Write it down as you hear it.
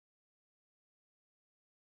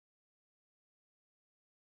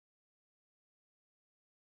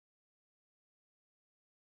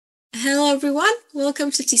Hello, everyone. Welcome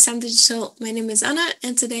to TSAM Digital. My name is Anna,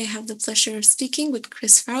 and today I have the pleasure of speaking with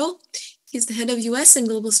Chris Farrell. He's the head of US and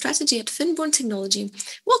Global Strategy at FINBOURNE Technology.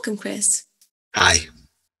 Welcome, Chris. Hi.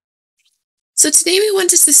 So today we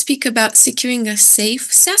wanted to speak about securing a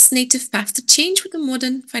safe, SaaS-native path to change with a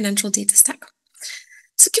modern financial data stack.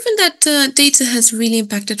 So given that data has really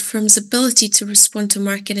impacted firms' ability to respond to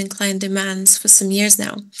market and client demands for some years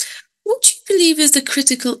now, what do you believe is the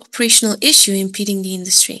critical operational issue impeding the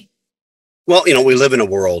industry? Well, we live in a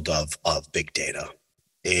world of big data,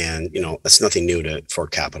 and that's nothing new for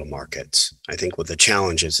capital markets. I think what the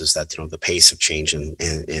challenge is that the pace of change and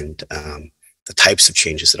the types of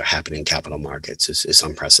changes that are happening in capital markets is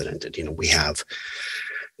unprecedented. We have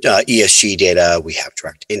ESG data, we have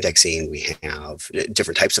direct indexing, we have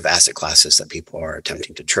different types of asset classes that people are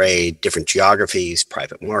attempting to trade, different geographies,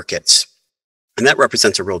 private markets, and that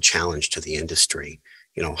represents a real challenge to the industry.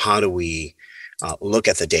 How do we look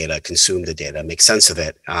at the data, consume the data, make sense of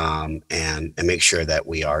it, and make sure that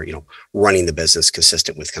we are, running the business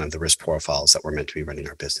consistent with kind of the risk profiles that we're meant to be running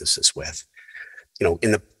our businesses with.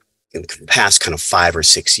 In the past kind of 5 or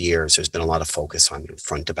 6 years, there's been a lot of focus on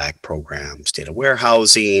front to back programs, data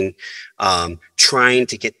warehousing, trying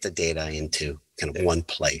to get the data into kind of one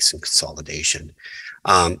place and consolidation.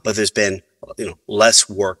 But there's been less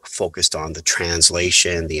work focused on the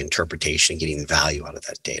translation, the interpretation, getting value out of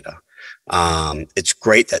that data. It's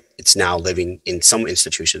great that it's now living in some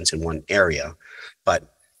institutions in one area,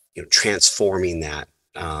 but transforming that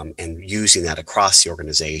and using that across the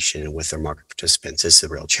organization and with their market participants is the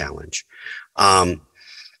real challenge. I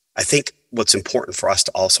think what's important for us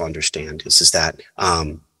to also understand is that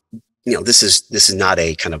this is not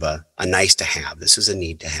a kind of a nice to have. This is a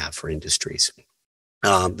need to have for industries,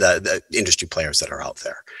 the industry players that are out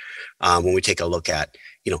there. When we take a look at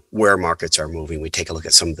where markets are moving, we take a look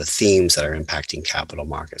at some of the themes that are impacting capital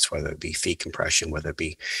markets, whether it be fee compression, whether it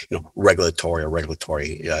be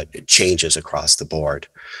regulatory changes across the board,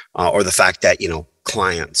 or the fact that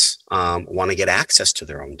clients want to get access to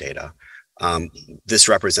their own data. This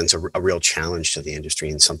represents a real challenge to the industry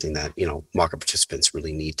and something that market participants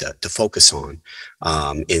really need to focus on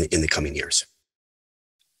in the coming years.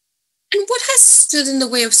 And what has stood in the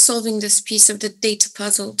way of solving this piece of the data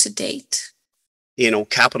puzzle to date?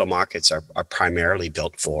 Capital markets are primarily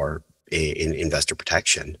built for investor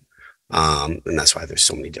protection. And that's why there's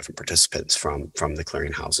so many different participants from the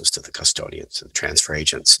clearinghouses to the custodians to the transfer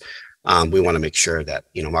agents. We want to make sure that,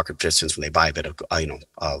 market participants, when they buy a bit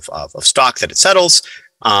of stock, that it settles,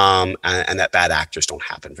 and that bad actors don't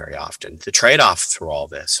happen very often. The trade-off through all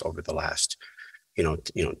this over the last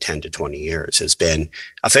 10 to 20 years has been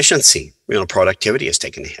efficiency. Productivity has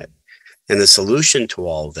taken a hit. And the solution to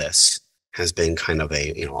all this has been kind of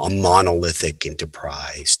a monolithic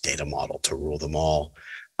enterprise data model to rule them all,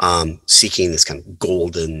 seeking this kind of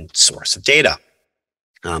golden source of data.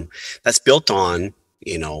 That's built on,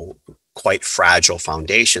 quite fragile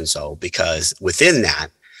foundations, though, because within that,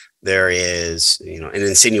 there is, an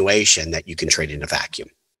insinuation that you can trade in a vacuum,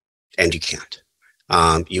 and you can't.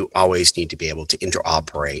 You always need to be able to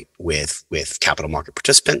interoperate with capital market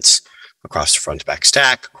participants across the front to back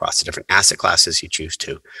stack, across the different asset classes you choose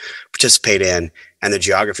to participate in, and the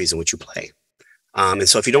geographies in which you play. And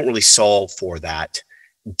so if you don't really solve for that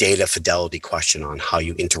data fidelity question on how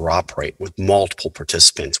you interoperate with multiple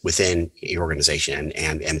participants within your organization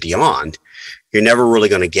and beyond, you're never really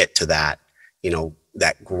going to get to that,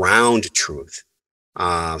 that ground truth.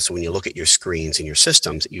 So when you look at your screens and your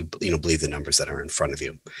systems, you believe the numbers that are in front of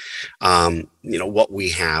you. What we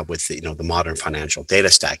have with the modern financial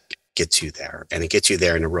data stack gets you there, and it gets you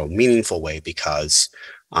there in a real meaningful way because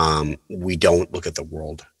we don't look at the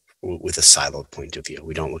world with a siloed point of view.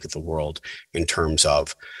 We don't look at the world in terms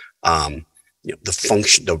of the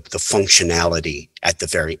functionality at the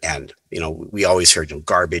very end. We always hear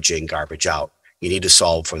garbage in, garbage out. You need to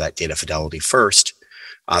solve for that data fidelity first,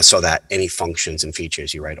 so that any functions and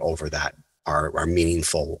features you write over that are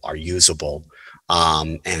meaningful, are usable,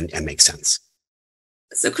 and make sense.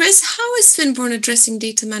 So, Chris, how is FINBOURNE addressing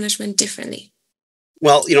data management differently?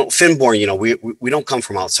 Well, FINBOURNE, we don't come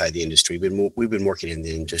from outside the industry. We've been working in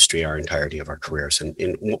the industry our entirety of our careers, and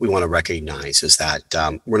what we want to recognize is that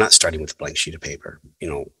we're not starting with a blank sheet of paper.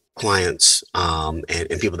 Clients and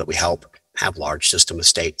people that we help have large system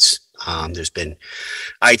estates. There's been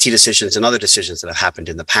IT decisions and other decisions that have happened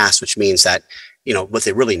in the past, which means that what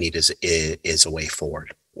they really need is a way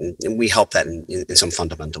forward. And we help that in some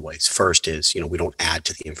fundamental ways. First is, we don't add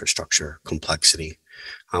to the infrastructure complexity.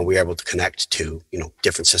 We are able to connect to,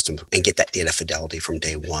 different systems and get that data fidelity from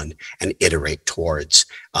day one and iterate towards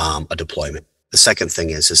a deployment. The second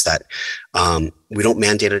thing is that we don't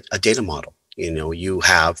mandate a data model. You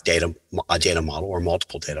have a data model or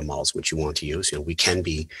multiple data models which you want to use. We can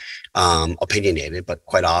be opinionated, but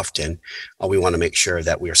quite often we want to make sure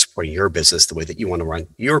that we are supporting your business the way that you want to run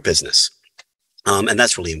your business, and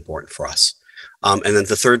that's really important for us. And then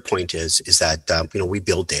the third point is that we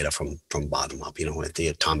build data from bottom up, at the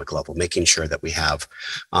atomic level, making sure that we have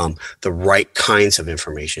the right kinds of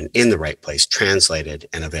information in the right place, translated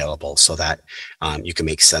and available, so that you can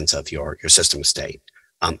make sense of your system state.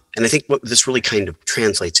 And I think what this really kind of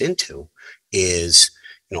translates into is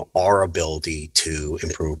our ability to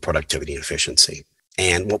improve productivity and efficiency.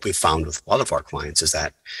 And what we've found with a lot of our clients is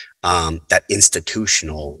that that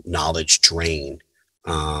institutional knowledge drain,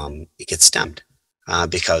 it gets stemmed.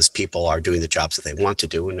 Because people are doing the jobs that they want to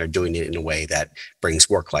do, and they're doing it in a way that brings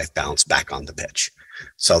work-life balance back on the pitch.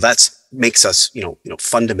 So that makes us,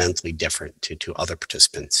 fundamentally different to other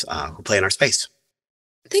participants who play in our space.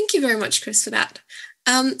 Thank you very much, Chris, for that.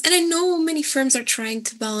 And I know many firms are trying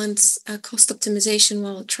to balance cost optimization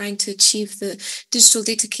while trying to achieve the digital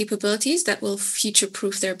data capabilities that will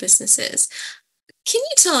future-proof their businesses. Can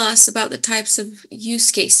you tell us about the types of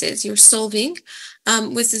use cases you're solving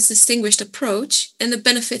with this distinguished approach and the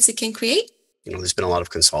benefits it can create? There's been a lot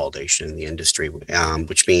of consolidation in the industry,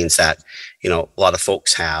 which means that, a lot of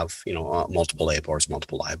folks have, multiple labors,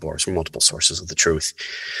 multiple LIBORs, or multiple sources of the truth.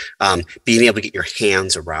 Being able to get your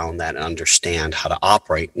hands around that and understand how to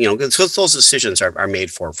operate, because those decisions are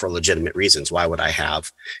made for legitimate reasons. Why would I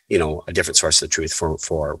have, a different source of the truth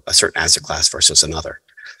for a certain asset class versus another?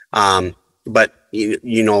 But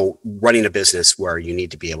running a business where you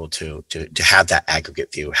need to be able to have that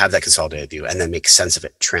aggregate view, have that consolidated view, and then make sense of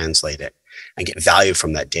it, translate it, and get value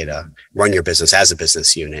from that data, run your business as a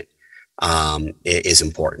business unit, is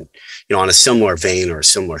important. On a similar vein or a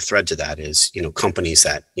similar thread to that is, companies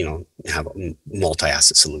that, have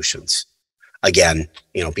multi-asset solutions. Again,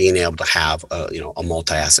 being able to have a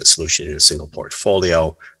multi-asset solution in a single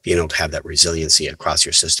portfolio, being able to have that resiliency across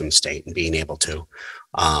your system state, and being able to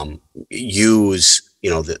use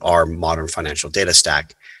our modern financial data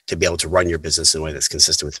stack to be able to run your business in a way that's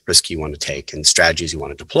consistent with the risk you want to take and strategies you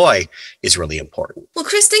want to deploy is really important. Well,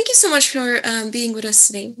 Chris, thank you so much for being with us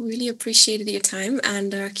today. We really appreciated your time,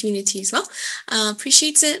 and our community as well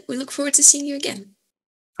appreciates it. We look forward to seeing you again.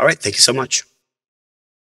 All right. Thank you so much.